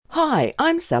Hi,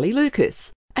 I'm Sally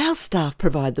Lucas. Our staff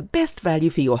provide the best value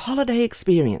for your holiday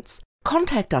experience.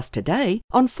 Contact us today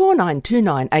on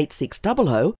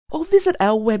 49298600 or visit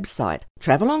our website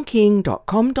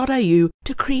travelonking.com.au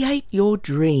to create your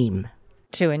dream.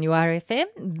 2NURFM,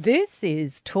 this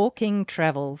is Talking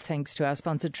Travel, thanks to our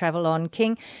sponsor Travel on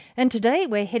King. And today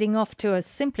we're heading off to a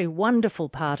simply wonderful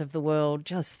part of the world.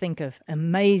 Just think of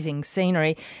amazing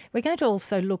scenery. We're going to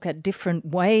also look at different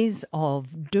ways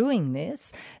of doing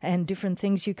this and different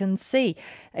things you can see.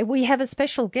 We have a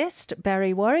special guest,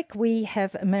 Barry Warwick. We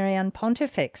have Marianne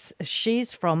Pontifex.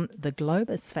 She's from the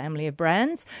Globus family of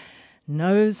brands,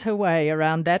 knows her way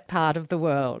around that part of the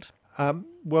world.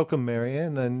 Welcome,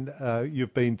 Marianne, and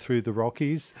you've been through the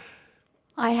Rockies.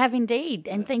 I have indeed,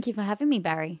 and thank you for having me,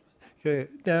 Barry. Yeah.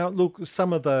 Now, look,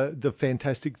 some of the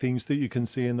fantastic things that you can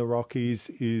see in the Rockies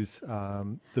is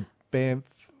the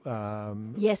Banff.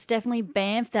 Yes, definitely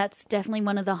Banff. That's definitely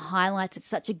one of the highlights. It's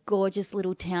such a gorgeous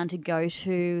little town to go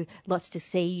to, lots to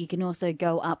see. You can also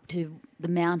go up to the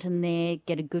mountain there,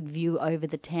 get a good view over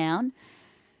the town.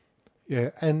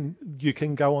 Yeah, and you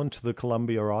can go on to the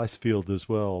Columbia Icefield as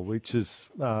well, which is,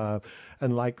 and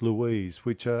Lake Louise,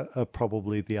 which are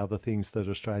probably the other things that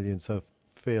Australians are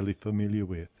fairly familiar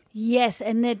with. Yes,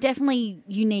 and they're definitely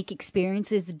unique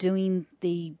experiences doing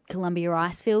the Columbia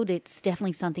Icefield. It's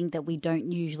definitely something that we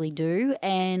don't usually do.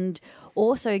 And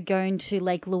also going to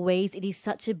Lake Louise, it is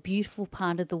such a beautiful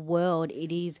part of the world.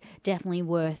 It is definitely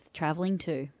worth travelling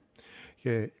to.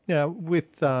 Yeah. Now,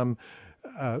 with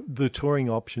the touring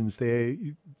options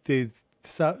there's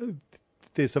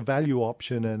a value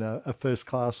option and a first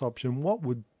class option. What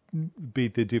would be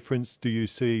the difference, do you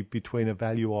see, between a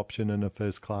value option and a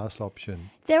first class option?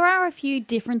 There are a few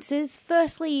differences.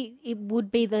 Firstly, it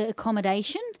would be the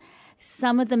accommodation.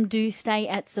 Some of them do stay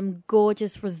at some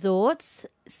gorgeous resorts.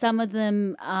 Some of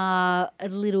them are a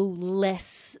little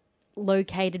less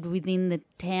located within the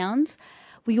towns.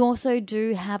 We also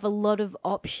do have a lot of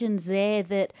options there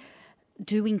that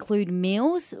do include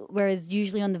meals, whereas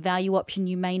usually on the value option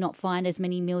you may not find as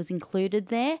many meals included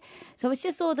there. So it's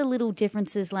just all the little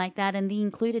differences like that, and the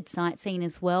included sightseeing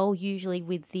as well. Usually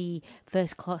with the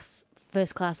first class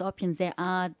options, there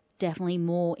are definitely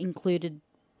more included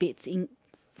bits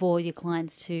for your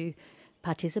clients to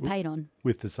participate on.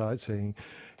 With the sightseeing,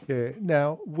 yeah.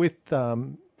 Now with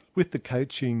the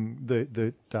coaching,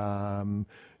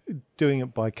 doing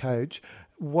it by coach,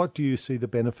 what do you see the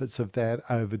benefits of that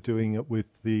over doing it with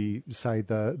the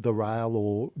rail,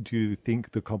 or do you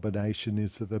think the combination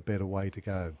is the better way to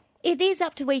go? It is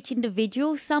up to each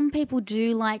individual. Some people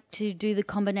do like to do the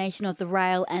combination of the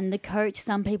rail and the coach.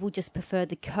 Some people just prefer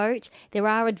the coach. There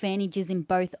are advantages in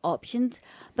both options.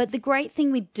 But the great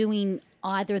thing with doing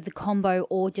either the combo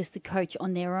or just the coach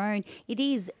on their own, it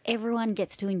is everyone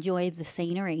gets to enjoy the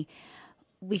scenery.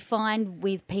 We find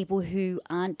with people who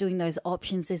aren't doing those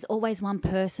options, there's always one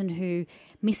person who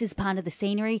misses part of the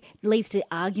scenery. It leads to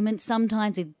arguments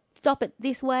sometimes with stop it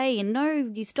this way and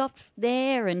no, you stopped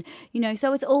there. And,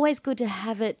 so it's always good to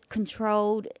have it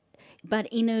controlled, but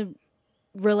in a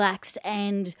relaxed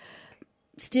and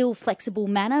still flexible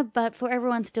manner, but for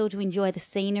everyone still to enjoy the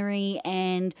scenery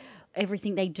and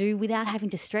everything they do without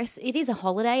having to stress. It is a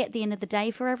holiday at the end of the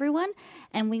day for everyone,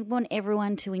 and we want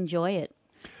everyone to enjoy it.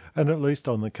 And at least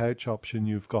on the coach option,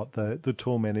 you've got the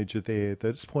tour manager there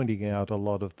that's pointing out a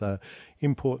lot of the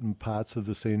important parts of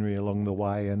the scenery along the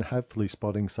way and hopefully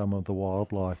spotting some of the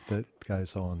wildlife that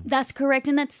goes on. That's correct,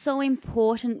 and that's so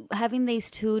important, having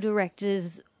these tour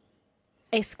directors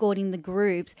escorting the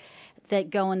groups that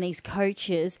go on these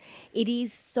coaches. It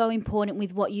is so important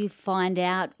with what you find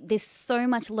out. There's so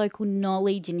much local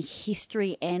knowledge and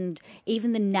history and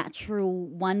even the natural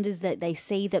wonders that they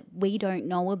see that we don't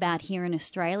know about here in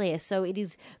Australia. So it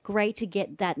is great to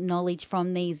get that knowledge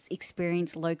from these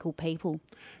experienced local people.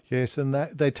 Yes, and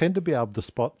they tend to be able to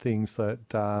spot things that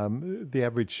the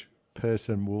average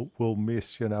person will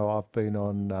miss. I've been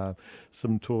on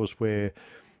some tours where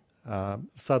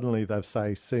suddenly they've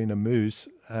seen a moose,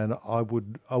 and I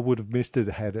would have missed it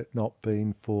had it not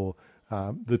been for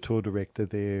the tour director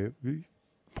there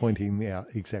pointing out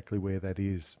exactly where that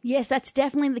is. Yes, that's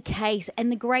definitely the case. And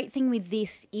the great thing with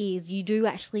this is you do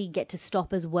actually get to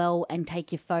stop as well and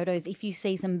take your photos. If you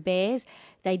see some bears,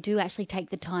 they do actually take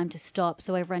the time to stop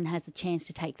so everyone has a chance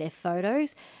to take their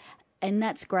photos. And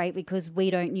that's great because we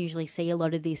don't usually see a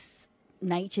lot of this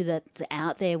nature that's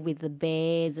out there with the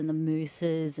bears and the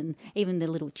mooses and even the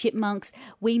little chipmunks.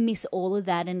 We miss all of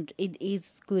that, and it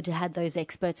is good to have those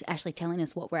experts actually telling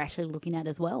us what we're actually looking at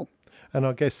as well. And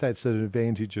I guess that's an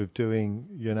advantage of doing,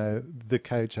 the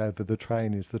coach over the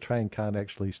train, is the train can't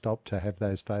actually stop to have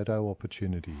those photo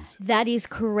opportunities. That is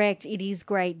correct. It is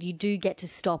great. You do get to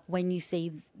stop when you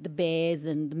see the bears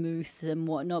and the moose and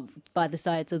whatnot by the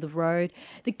sides of the road.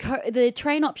 The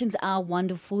train options are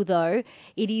wonderful, though.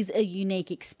 It is a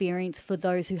unique experience for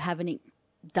those who haven't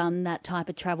done that type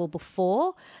of travel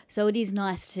before. So it is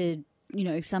nice to,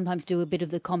 sometimes do a bit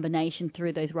of the combination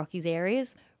through those Rockies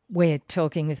areas. We're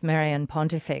talking with Marianne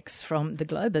Pontifex from the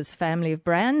Globus family of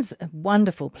brands, a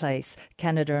wonderful place,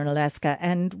 Canada and Alaska,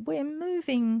 and we're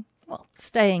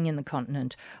staying in the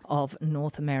continent of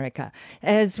North America.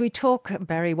 As we talk,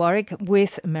 Barry Warwick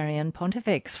with Marianne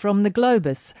Pontifex from the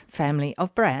Globus family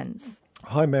of brands.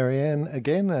 Hi, Marianne,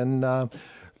 again. And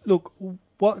look,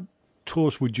 what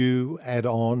tours would you add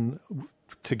on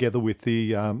together with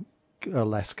the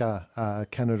Alaska,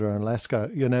 Canada and Alaska?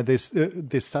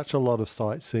 There's such a lot of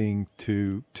sightseeing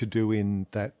to do in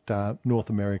that North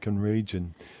American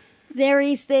region.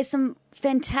 There's some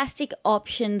fantastic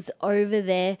options over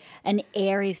there and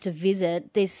areas to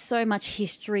visit. There's so much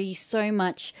history, so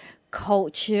much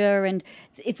culture, and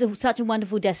it's such a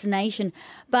wonderful destination.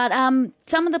 But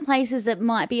some of the places that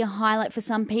might be a highlight for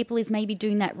some people is maybe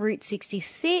doing that Route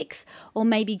 66, or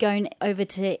maybe going over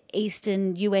to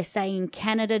Eastern USA and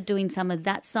Canada, doing some of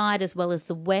that side as well as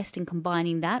the West, and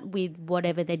combining that with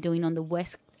whatever they're doing on the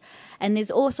West. And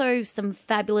there's also some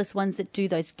fabulous ones that do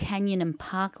those canyon and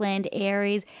parkland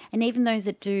areas, and even those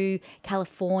that do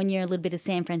California, a little bit of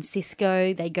San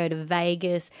Francisco. They go to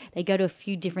Vegas. They go to a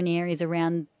few different areas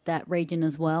around that region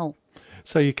as well.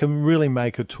 So you can really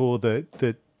make a tour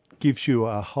that gives you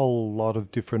a whole lot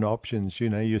of different options.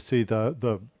 You see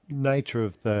the nature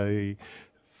of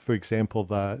for example,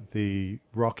 the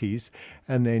Rockies,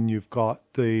 and then you've got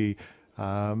the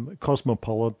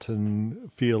cosmopolitan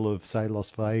feel of, say,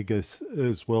 Las Vegas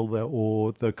as well,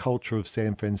 or the culture of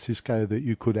San Francisco that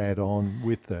you could add on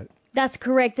with that. That's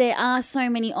correct. There are so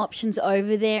many options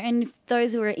over there. And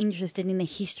those who are interested in the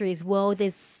history as well,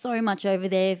 there's so much over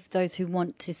there. Those who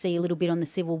want to see a little bit on the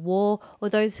Civil War, or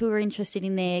those who are interested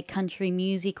in their country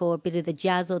music or a bit of the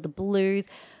jazz or the blues.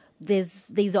 There's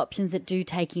these options that do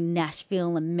take in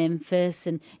Nashville and Memphis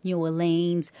and New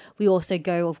Orleans. We also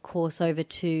go, of course, over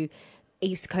to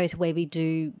East Coast, where we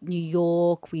do New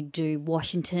York, we do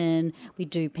Washington, we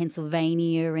do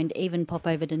Pennsylvania, and even pop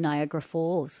over to Niagara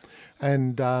Falls.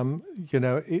 And,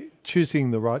 choosing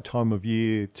the right time of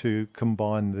year to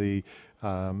combine the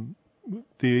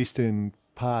eastern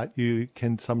part, you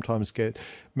can sometimes get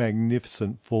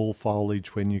magnificent fall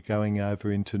foliage when you're going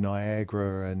over into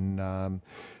Niagara and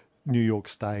New York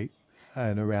State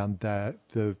and around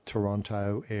the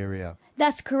Toronto area.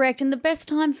 That's correct. And the best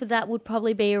time for that would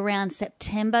probably be around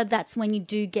September. That's when you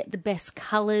do get the best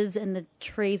colours, and the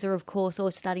trees are, of course,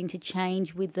 all starting to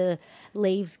change with the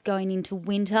leaves going into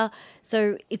winter.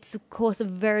 So it's, of course, a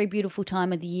very beautiful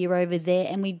time of the year over there.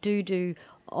 And we do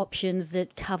options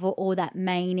that cover all that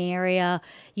main area.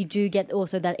 You do get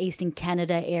also that Eastern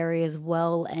Canada area as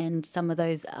well, and some of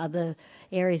those other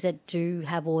areas that do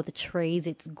have all the trees.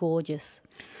 It's gorgeous.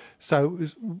 So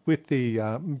with the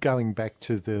going back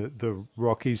to the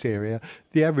Rockies area,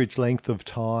 the average length of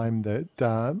time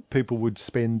that people would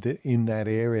spend in that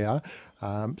area,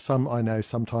 I know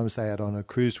sometimes they add on a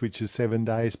cruise, which is 7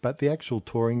 days, but the actual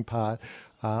touring part,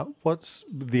 what's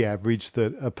the average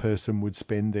that a person would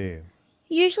spend there?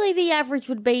 Usually the average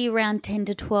would be around 10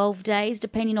 to 12 days,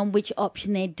 depending on which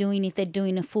option they're doing. If they're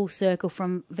doing a full circle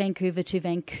from Vancouver to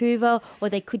Vancouver, or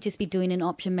they could just be doing an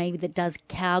option maybe that does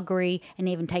Calgary and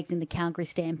even takes in the Calgary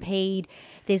Stampede.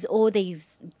 There's all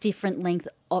these different length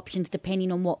options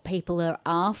depending on what people are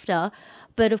after.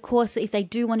 But of course, if they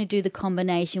do want to do the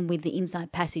combination with the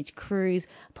Inside Passage cruise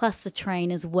plus the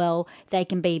train as well, they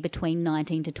can be between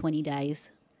 19 to 20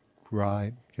 days.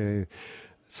 Right, yeah.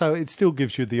 So it still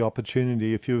gives you the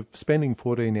opportunity, if you're spending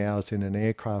 14 hours in an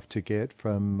aircraft to get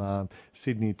from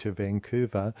Sydney to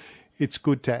Vancouver, it's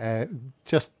good to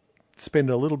just spend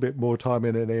a little bit more time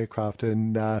in an aircraft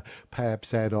and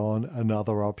perhaps add on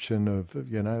another option of,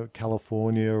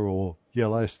 California or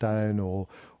Yellowstone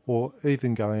or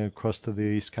even going across to the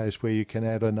East Coast, where you can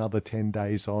add another 10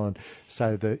 days on,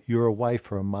 so that you're away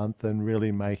for a month and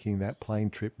really making that plane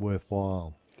trip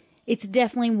worthwhile. It's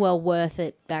definitely well worth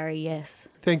it, Barry, yes.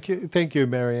 Thank you,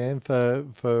 Marianne,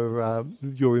 for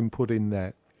your input in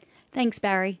that. Thanks,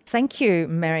 Barry. Thank you,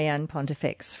 Marianne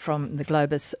Pontifex from the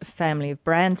Globus family of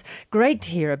brands. Great to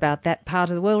hear about that part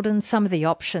of the world and some of the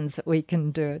options that we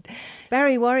can do it.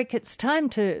 Barry Warwick, it's time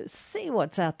to see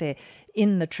what's out there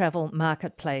in the travel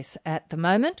marketplace at the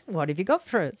moment. What have you got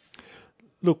for us?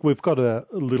 Look, we've got a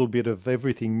little bit of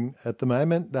everything at the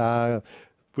moment.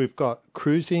 We've got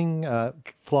cruising,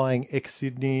 flying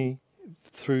ex-Sydney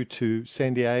through to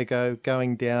San Diego,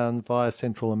 going down via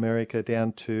Central America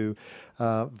down to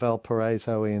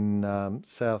Valparaiso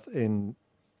in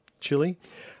Chile,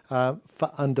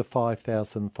 for under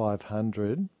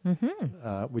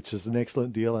 $5,500, which is an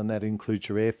excellent deal, and that includes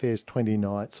your airfares, 20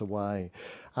 nights away.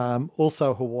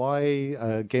 Also Hawaii,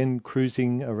 again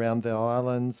cruising around the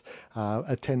islands,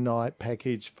 a 10-night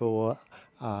package for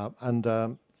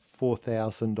under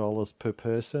 $4,000 per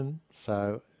person.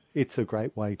 So it's a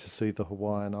great way to see the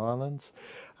Hawaiian Islands.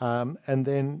 And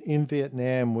then in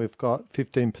Vietnam, we've got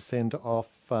 15% off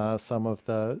some of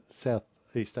the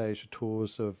Southeast Asia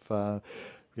tours of, say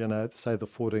the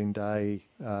 14-day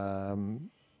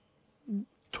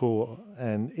tour,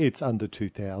 and it's under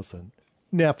 $2,000.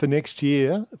 Now, for next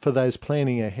year, for those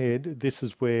planning ahead, this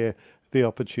is where the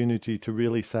opportunity to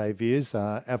really save is.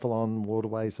 Avalon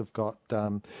Waterways have got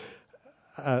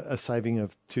a saving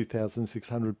of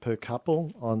 $2,600 per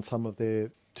couple on some of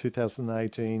their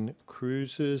 2018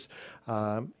 cruises.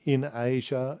 In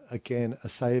Asia, again, a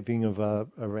saving of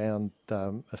around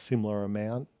a similar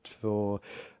amount for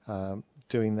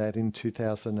doing that in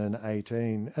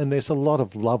 2018. And there's a lot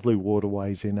of lovely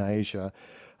waterways in Asia,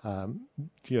 along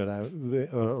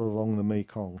the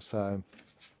Mekong, so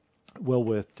well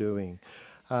worth doing.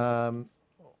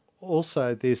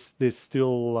 Also, there's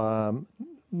still,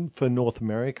 for North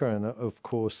America, and of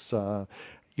course,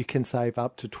 you can save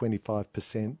up to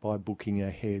 25% by booking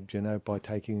ahead, by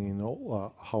taking in a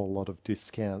whole lot of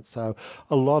discounts. So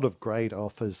a lot of great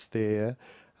offers there.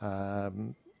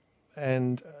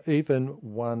 And even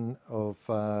one of,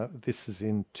 this is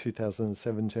in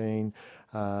 2017,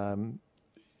 a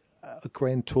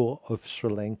grand tour of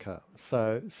Sri Lanka.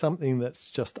 So something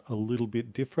that's just a little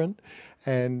bit different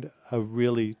and a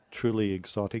really, truly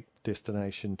exotic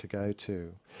destination to go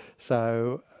to.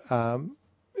 So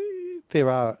there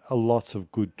are lots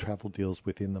of good travel deals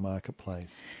within the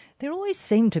marketplace. There always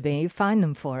seem to be. You find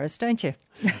them for us, don't you?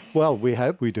 Well, we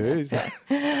hope we do.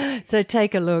 So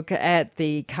take a look at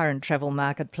the current travel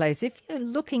marketplace if you're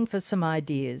looking for some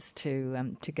ideas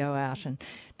to go out and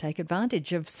take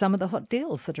advantage of some of the hot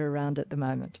deals that are around at the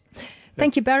moment.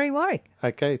 Thank you, Barry Warwick.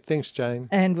 Okay, thanks, Jane.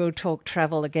 And we'll talk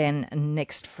travel again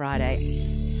next Friday.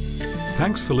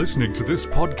 Thanks for listening to this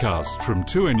podcast from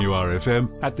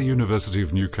 2NURFM at the University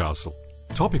of Newcastle.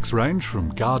 Topics range from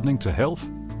gardening to health,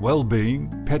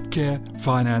 well-being, pet care,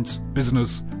 finance,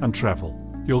 business and travel.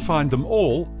 You'll find them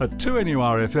all at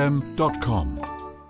 2NURFM.com.